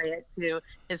relay it to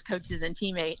his coaches and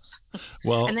teammates.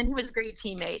 Well, And then he was a great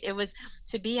teammate. It was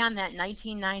to be on that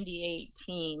 1998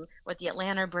 team with the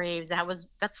Atlanta Braves.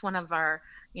 That's one of our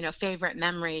favorite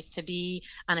memories, to be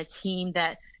on a team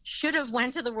that should have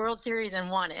went to the World Series and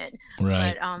won it.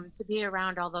 right. But to be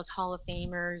around all those Hall of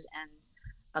Famers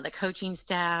and the coaching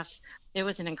staff, it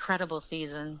was an incredible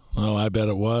season. Oh, I bet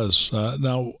it was.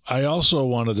 Now, I also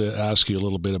wanted to ask you a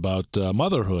little bit about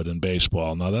motherhood in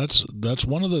baseball. Now, that's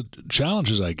one of the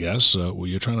challenges, I guess, where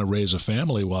you're trying to raise a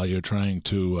family while you're trying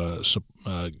to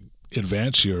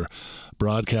advance your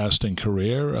broadcasting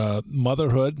career.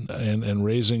 Motherhood and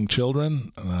raising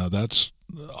children, that's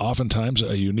oftentimes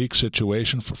a unique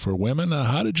situation for women.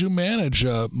 How did you manage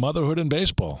motherhood in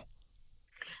baseball?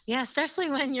 Yeah, especially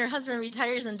when your husband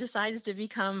retires and decides to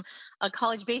become a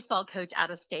college baseball coach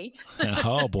out of state.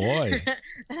 Oh, boy.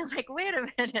 And I'm like, wait a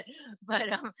minute. But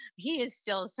he is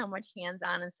still so much hands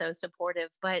on and so supportive.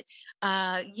 But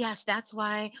yes, that's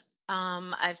why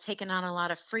I've taken on a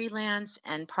lot of freelance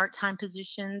and part time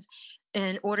positions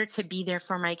in order to be there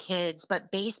for my kids.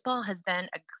 But baseball has been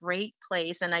a great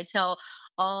place. And I tell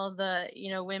all the,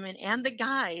 women and the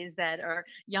guys that are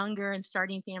younger and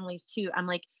starting families too, I'm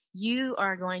like, you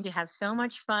are going to have so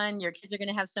much fun. Your kids are going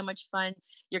to have so much fun.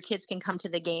 your kids can come to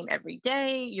the game every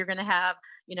day. You're going to have,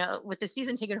 with the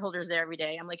season ticket holders there every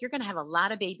day, I'm like, you're going to have a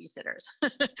lot of babysitters. So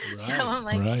Right, I'm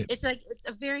like, right. it's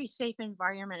a very safe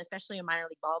environment, especially a minor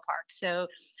league ballpark. So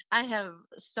I have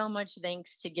so much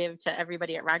thanks to give to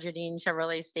everybody at Roger Dean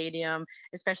Chevrolet Stadium,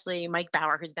 especially Mike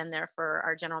Bauer, who's been there for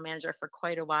our general manager for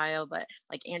quite a while, but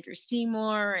like Andrew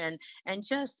Seymour and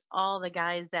just all the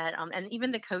guys that and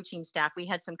even the coaching staff. We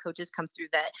had some coaches come through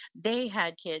that they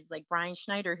had kids like Brian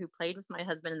Schneider, who played with my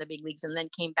husband in the big leagues and then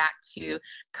came back to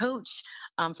coach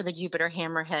for the Jupiter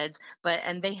Hammerheads.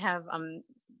 And they have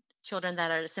children that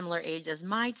are a similar age as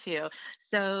my two.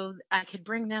 So I could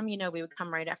bring them, we would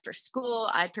come right after school.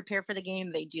 I'd prepare for the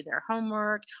game. They'd do their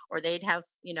homework or they'd have,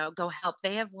 go help.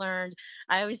 They have learned.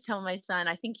 I always tell my son,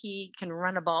 I think he can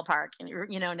run a ballpark, and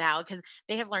now because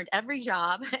they have learned every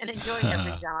job and enjoy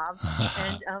every job.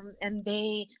 And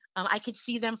they, I could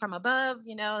see them from above,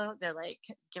 they're like,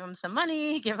 give them some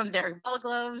money, give them their ball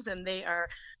gloves. And they are,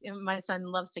 my son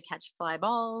loves to catch fly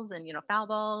balls and, foul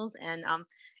balls.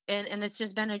 And it's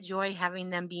just been a joy having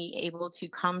them be able to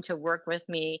come to work with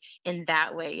me in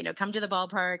that way, come to the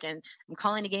ballpark and I'm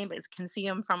calling a game, but can see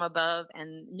them from above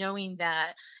and knowing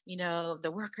that,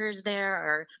 the workers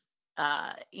there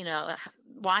are,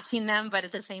 watching them, but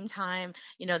at the same time,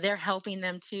 they're helping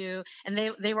them too. And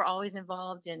they were always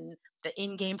involved in the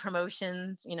in-game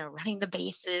promotions, running the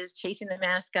bases, chasing the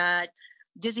mascot,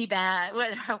 dizzy bat,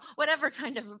 whatever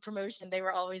kind of a promotion they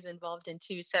were always involved in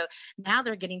too. So now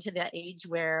they're getting to that age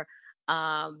where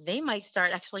they might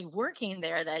start actually working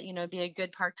there. That be a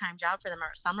good part-time job for them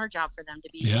or a summer job for them to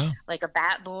be Yeah. like a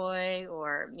bat boy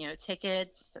or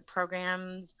tickets,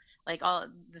 programs, like all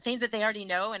the things that they already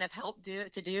know and have helped do.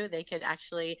 They could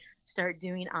actually start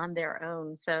doing on their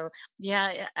own. So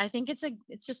yeah, I think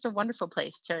it's just a wonderful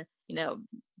place to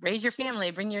raise your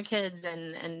family, bring your kids,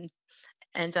 and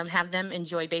have them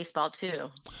enjoy baseball too.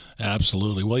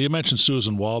 Absolutely. Well, you mentioned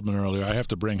Susan Waldman earlier. I have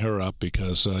to bring her up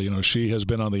because she has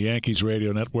been on the Yankees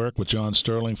radio network with John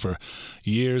Sterling for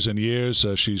years and years.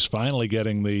 She's finally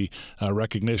getting the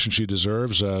recognition she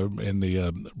deserves in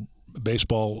the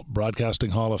Baseball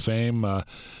Broadcasting Hall of Fame.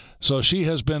 So she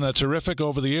has been terrific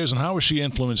over the years. And how has she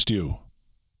influenced you?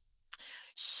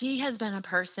 She has been a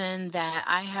person that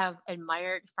I have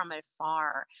admired from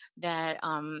afar, that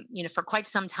for quite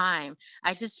some time.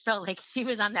 I just felt like she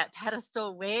was on that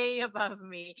pedestal way above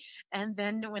me. And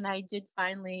then when I did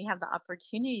finally have the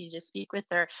opportunity to speak with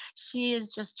her, she is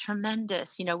just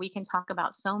tremendous. We can talk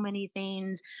about so many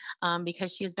things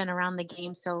because she has been around the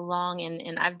game so long,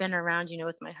 and I've been around,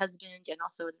 with my husband and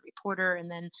also as a reporter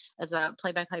and then as a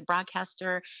play-by-play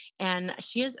broadcaster. And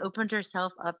she has opened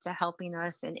herself up to helping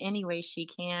us in any way she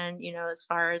can, as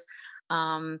far as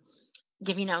um,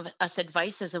 giving us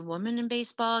advice as a woman in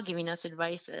baseball, giving us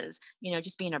advice as,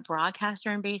 just being a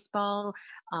broadcaster in baseball.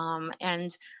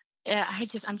 And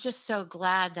I'm just so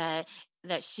glad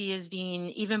that she is being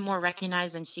even more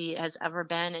recognized than she has ever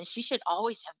been. And she should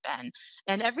always have been.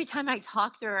 And every time I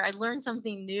talk to her, I learn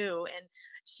something new. And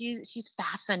she's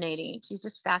fascinating. She's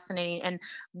just fascinating. And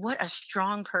what a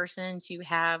strong person to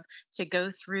have to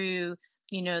go through,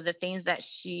 the things that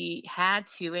she had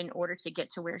to in order to get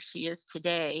to where she is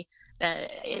today. That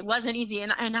it wasn't easy.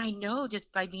 And I know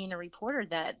just by being a reporter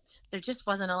that there just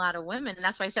wasn't a lot of women. And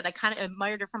that's why I said I kind of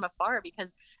admired her from afar,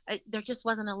 because there just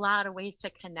wasn't a lot of ways to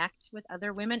connect with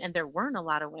other women. And there weren't a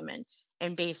lot of women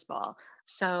in baseball.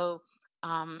 So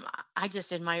I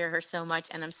just admire her so much,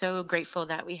 and I'm so grateful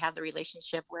that we have the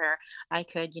relationship where I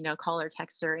could, call or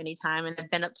text her anytime. And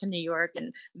I've been up to New York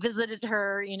and visited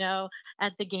her,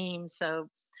 at the game. So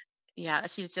yeah,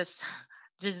 she's just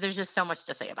there's just so much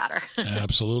to say about her.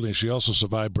 Absolutely. She also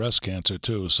survived breast cancer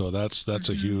too, so that's a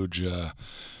Mhm.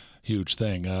 huge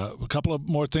thing. A couple of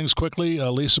more things quickly,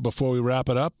 Lisa, before we wrap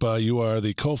it up. You are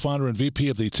the co-founder and VP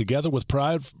of the Together with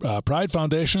Pride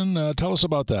Foundation. Tell us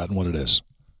about that and what it is.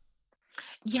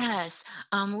 Yes,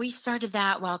 we started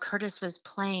that while Curtis was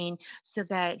playing so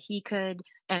that he could,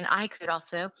 and I could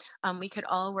also, we could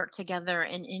all work together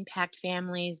and impact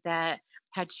families that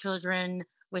had children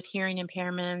with hearing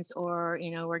impairments or,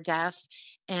 were deaf.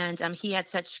 And he had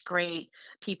such great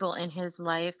people in his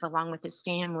life along with his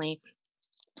family.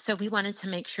 So we wanted to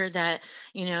make sure that,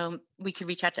 we could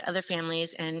reach out to other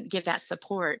families and give that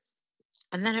support.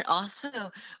 And then it also,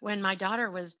 when my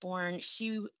daughter was born,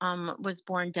 she was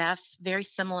born deaf, very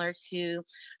similar to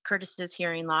Curtis's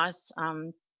hearing loss,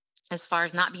 as far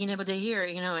as not being able to hear,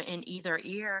 in either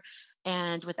ear,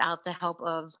 and without the help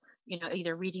of,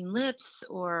 either reading lips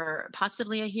or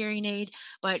possibly a hearing aid.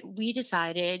 But we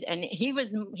decided, and he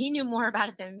knew more about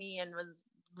it than me, and was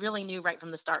really knew right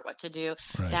from the start what to do.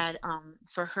 Right. That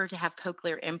for her to have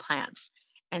cochlear implants.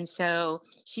 And so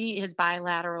she has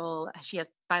bilateral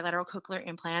cochlear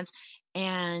implants,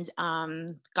 and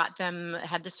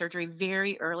had the surgery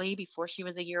very early, before she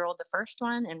was a year old, the first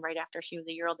one, and right after she was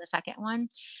a year old, the second one.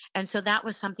 And so that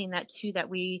was something that too that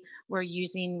we were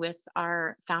using with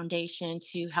our foundation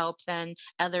to help then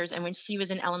others. And when she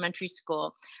was in elementary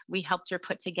school, we helped her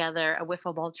put together a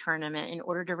wiffle ball tournament in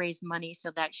order to raise money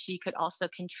so that she could also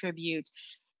contribute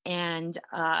and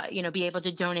be able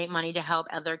to donate money to help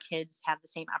other kids have the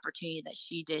same opportunity that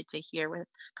she did to hear with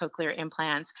cochlear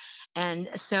implants. And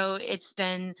so it's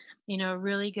been a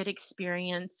really good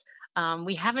experience.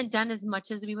 We haven't done as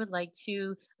much as we would like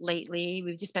to lately.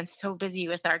 We've just been so busy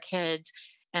with our kids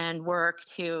and work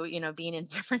to being in a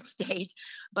different state.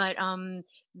 But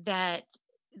that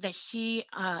that she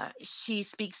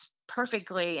speaks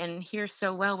perfectly and hears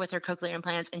so well with her cochlear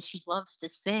implants, and she loves to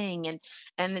sing,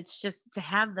 and it's just to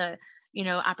have the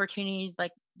opportunities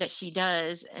like that she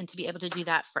does, and to be able to do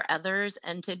that for others,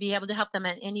 and to be able to help them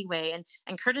in any way.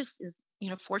 And Curtis is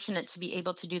fortunate to be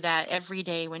able to do that every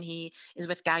day when he is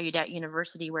with Gallaudet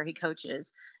University, where he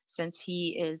coaches, since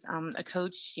he is a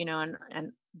coach,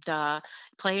 and the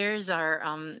players are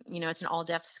it's an all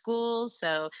deaf school.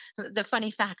 So the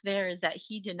funny fact there is that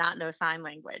he did not know sign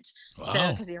language, so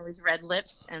Wow. because he always read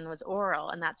lips and was oral,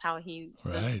 and that's how he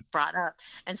was Right. brought up.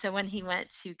 And so when he went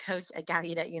to coach at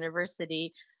Gallaudet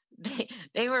University,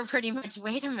 they were pretty much,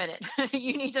 wait a minute,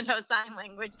 you need to know sign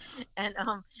language.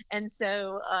 And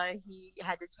so he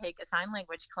had to take a sign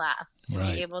language class and be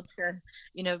Right. able to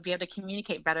be able to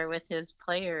communicate better with his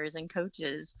players and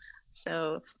coaches.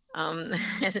 So um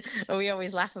we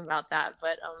always laugh about that,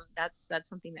 but that's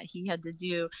something that he had to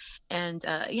do. And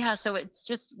yeah, so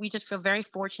we just feel very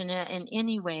fortunate in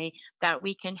any way that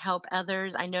we can help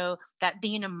others. I know that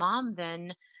being a mom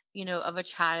then of a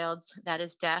child that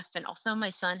is deaf, and also my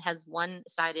son has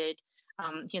one-sided,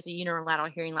 he has a unilateral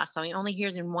hearing loss, so he only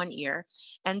hears in one ear.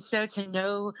 And so to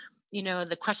know,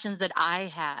 the questions that I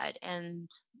had and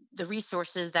the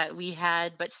resources that we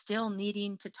had, but still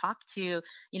needing to talk to,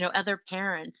 other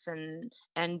parents,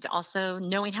 and also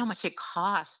knowing how much it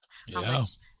cost, how Yeah. much,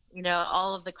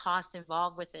 all of the cost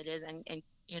involved with it is, and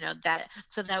that,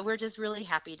 so that we're just really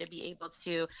happy to be able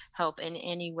to help in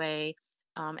any way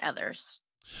others.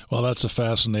 Well, that's a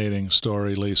fascinating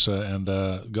story, Lisa, and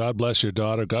God bless your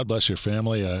daughter. God bless your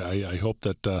family. I hope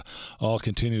that all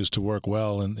continues to work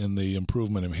well in the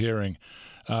improvement of hearing.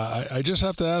 I just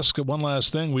have to ask one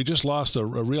last thing. We just lost a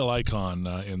real icon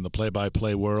in the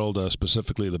play-by-play world,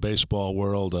 specifically the baseball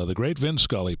world. The great Vin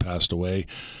Scully passed away.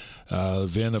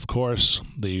 Vin, of course,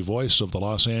 the voice of the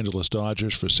Los Angeles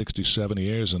Dodgers for 67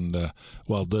 years, and,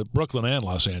 the Brooklyn and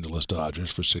Los Angeles Dodgers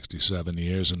for 67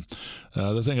 years. And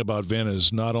the thing about Vin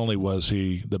is not only was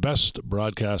he the best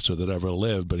broadcaster that ever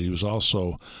lived, but he was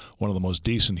also one of the most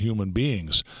decent human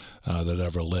beings that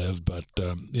ever lived. But,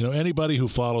 anybody who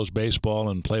follows baseball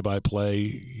and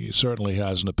play-by-play certainly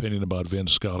has an opinion about Vin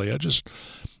Scully. I just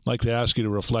like to ask you to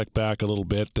reflect back a little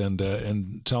bit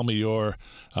and tell me your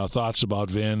thoughts about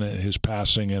Vin and his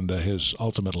passing and his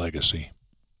ultimate legacy.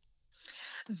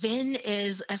 Vin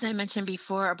is, as I mentioned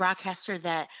before, a broadcaster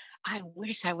that I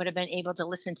wish I would have been able to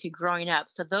listen to growing up.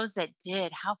 So those that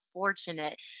did, how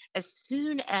fortunate. As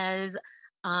soon as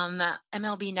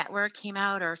MLB Network came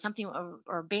out, or something,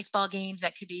 or baseball games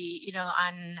that could be,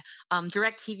 on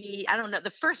Direct TV. I don't know. The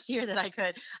first year that I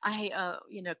could, I,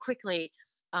 quickly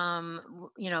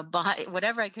bought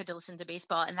whatever I could to listen to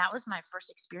baseball. And that was my first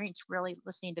experience really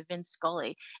listening to Vince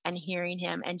Scully and hearing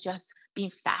him, and just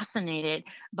being fascinated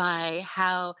by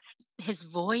how his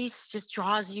voice just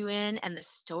draws you in, and the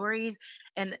stories.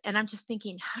 And I'm just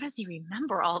thinking, how does he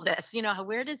remember all this?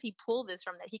 Where does he pull this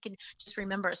from, that he can just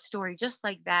remember a story just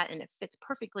like that, and it fits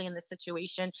perfectly in the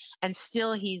situation, and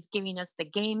still he's giving us the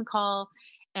game call.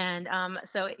 And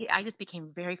I just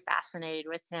became very fascinated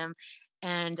with him,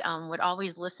 and would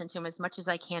always listen to him as much as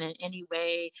I can in any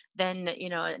way. Then,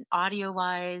 audio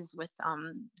wise, with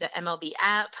the MLB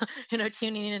app,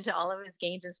 tuning into all of his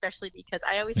games, especially because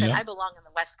I always said Yeah. I belong on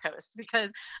the West Coast,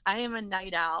 because I am a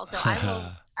night owl. So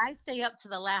I stay up to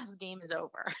the last game is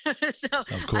over. So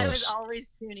Of I was course.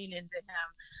 always tuning into him.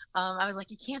 I was like,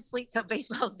 you can't sleep till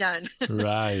baseball's done.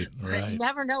 Right, But you right.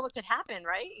 never know what could happen,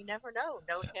 right? You never know.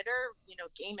 No hitter,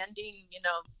 game ending,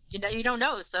 you don't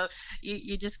know. So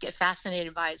you just get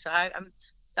fascinated by it. So I'm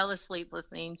fell asleep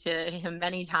listening to him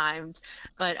many times.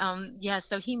 But yeah,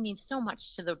 so he means so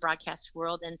much to the broadcast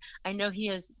world, and I know he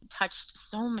has touched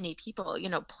so many people,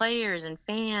 players and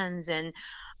fans, and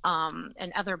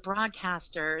other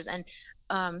broadcasters. And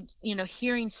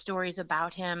hearing stories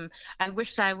about him, I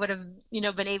wish I would have,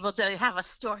 been able to have a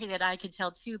story that I could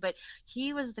tell too. But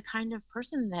he was the kind of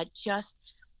person that just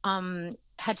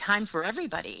had time for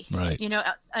everybody. Right.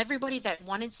 Everybody that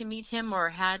wanted to meet him or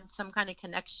had some kind of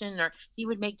connection, or he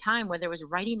would make time, whether it was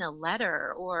writing a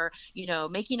letter or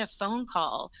making a phone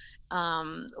call,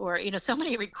 or so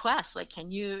many requests, like,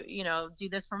 can you do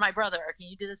this for my brother, or can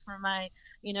you do this for my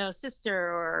sister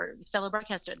or fellow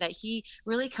broadcaster, that he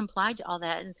really complied to all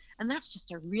that. And that's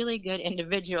just a really good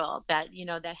individual that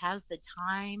that has the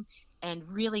time, and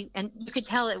you could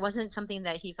tell it wasn't something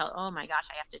that he felt, oh my gosh,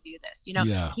 I have to do this.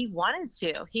 Yeah. He wanted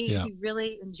to. Yeah. He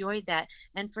really enjoyed that.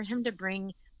 And for him to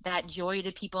bring that joy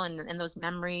to people, and those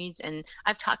memories. And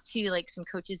I've talked to like some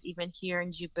coaches even here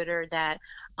in Jupiter that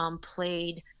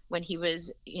played when he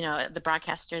was the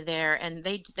broadcaster there, and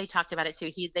they talked about it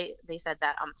too. They said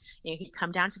that he'd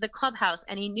come down to the clubhouse,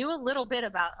 and he knew a little bit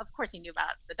about, of course he knew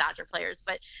about the Dodger players,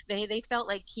 but they felt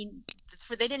like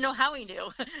they didn't know how he knew.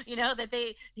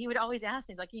 That he would always ask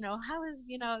things like, how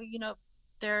is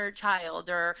their child,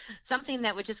 or something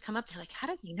that would just come up. They're like, how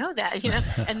does he know that?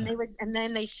 And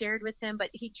then they shared with him. But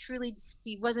he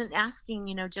wasn't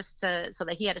asking just so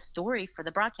that he had a story for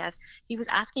the broadcast. He was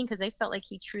asking because they felt like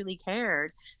he truly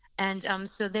cared. And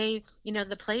so they,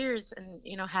 the players, and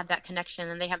had that connection,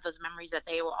 and they have those memories that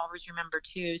they will always remember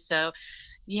too. So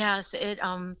yes,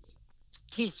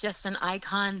 he's just an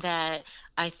icon that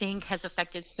I think has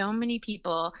affected so many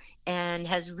people, and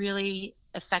has really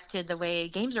affected the way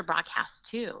games are broadcast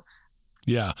too.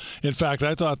 Yeah. In fact,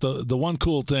 I thought the one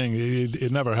cool thing,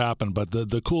 it never happened, but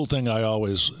the cool thing I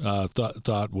always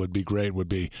thought would be great would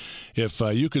be if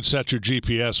you could set your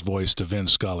GPS voice to Vin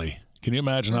Scully. Can you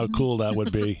imagine how cool that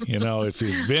would be? If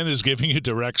Vin is giving you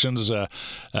directions,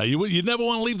 you'd never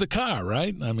want to leave the car,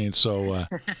 right? I mean, so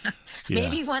yeah.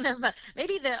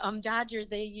 Maybe the Dodgers,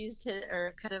 they used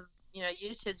could have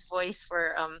used his voice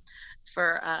for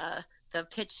the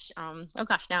pitch. Oh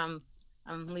gosh, now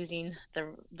I'm losing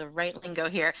the right lingo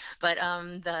here, but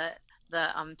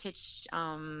the pitch.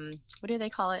 What do they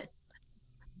call it?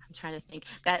 I'm trying to think.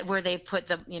 That where they put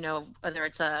the whether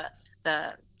it's the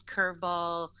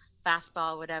curveball,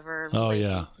 fastball, whatever. Oh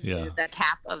yeah. The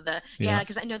cap of the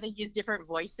because I know they use different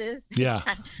voices. Yeah.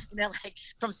 Like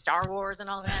from Star Wars and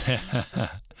all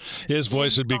that. His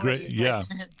voice would be great. Yeah.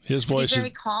 His voice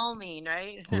very calming,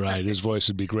 right? Right. His voice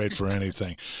would be great for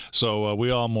anything. So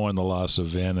we all mourn the loss of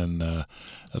Vin, and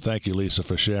thank you, Lisa,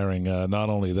 for sharing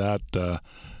not only that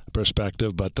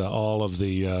perspective, but all of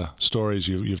the stories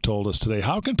you've told us today.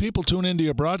 How can people tune into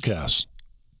your broadcasts?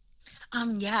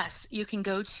 Yes, you can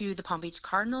go to the Palm Beach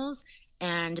Cardinals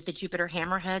and the Jupiter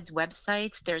Hammerheads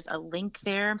websites. There's a link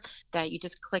there that you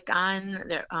just click on.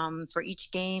 There, for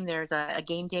each game, there's a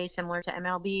game day similar to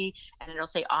MLB, and it'll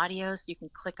say audio, so you can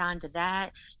click onto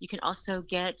that. You can also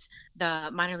get the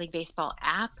Minor League Baseball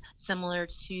app, similar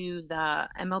to the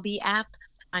MLB app,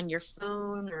 on your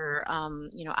phone or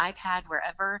iPad,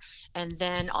 wherever. And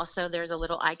then also there's a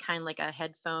little icon like a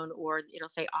headphone, or it'll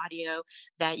say audio,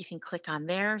 that you can click on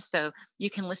there, so you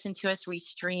can listen to us. We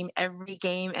stream every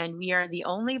game, and we are the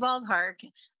only ballpark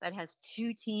that has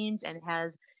 2 teams and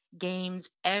has games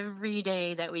every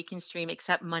day that we can stream,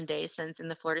 except Mondays, since in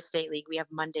the Florida State League we have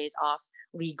Mondays off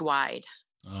league wide.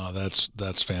 Oh,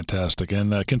 that's fantastic.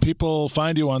 And can people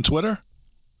find you on Twitter?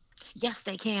 Yes,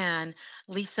 they can.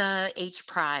 Lisa H.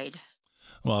 Pride.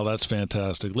 Well, that's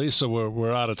fantastic. Lisa,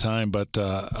 we're out of time, but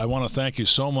I want to thank you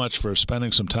so much for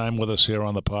spending some time with us here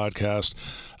on the podcast.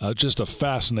 Just a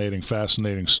fascinating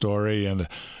story, and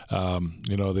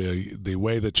the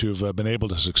way that you've been able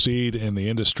to succeed in the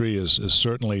industry is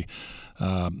certainly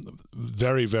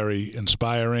very, very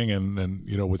inspiring, and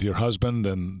with your husband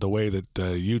and the way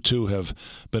that you two have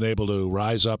been able to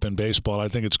rise up in baseball, I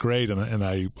think it's great, and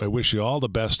I wish you all the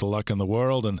best of luck in the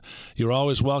world, and you're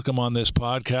always welcome on this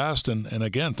podcast, and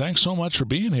again, thanks so much for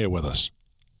being here with us.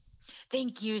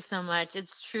 Thank you so much.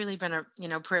 It's truly been a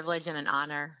privilege and an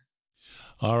honor.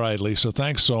 All right, Lisa,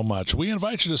 thanks so much. We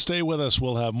invite you to stay with us.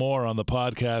 We'll have more on the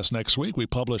podcast next week. We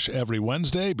publish every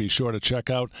Wednesday. Be sure to check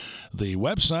out the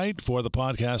website for the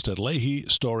podcast at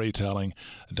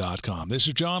LeahyStorytelling.com. This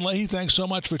is John Leahy. Thanks so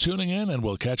much for tuning in, and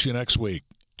we'll catch you next week.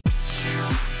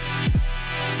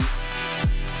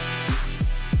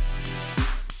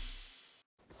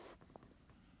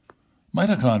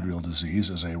 Mitochondrial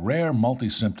disease is a rare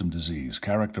multi-symptom disease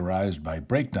characterized by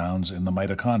breakdowns in the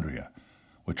mitochondria,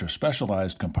 which are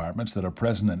specialized compartments that are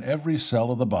present in every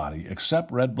cell of the body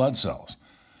except red blood cells,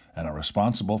 and are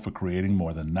responsible for creating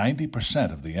more than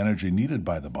 90% of the energy needed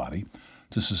by the body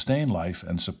to sustain life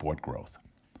and support growth.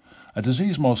 A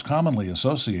disease most commonly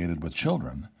associated with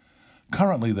children,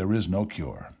 currently there is no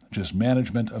cure, just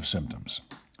management of symptoms.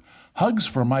 Hugs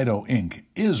for Mito, Inc.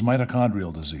 is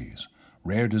mitochondrial disease,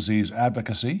 rare disease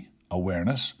advocacy,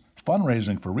 awareness,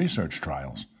 fundraising for research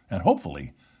trials, and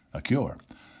hopefully a cure.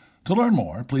 To learn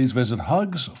more, please visit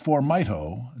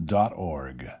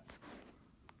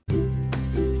hugsformito.org.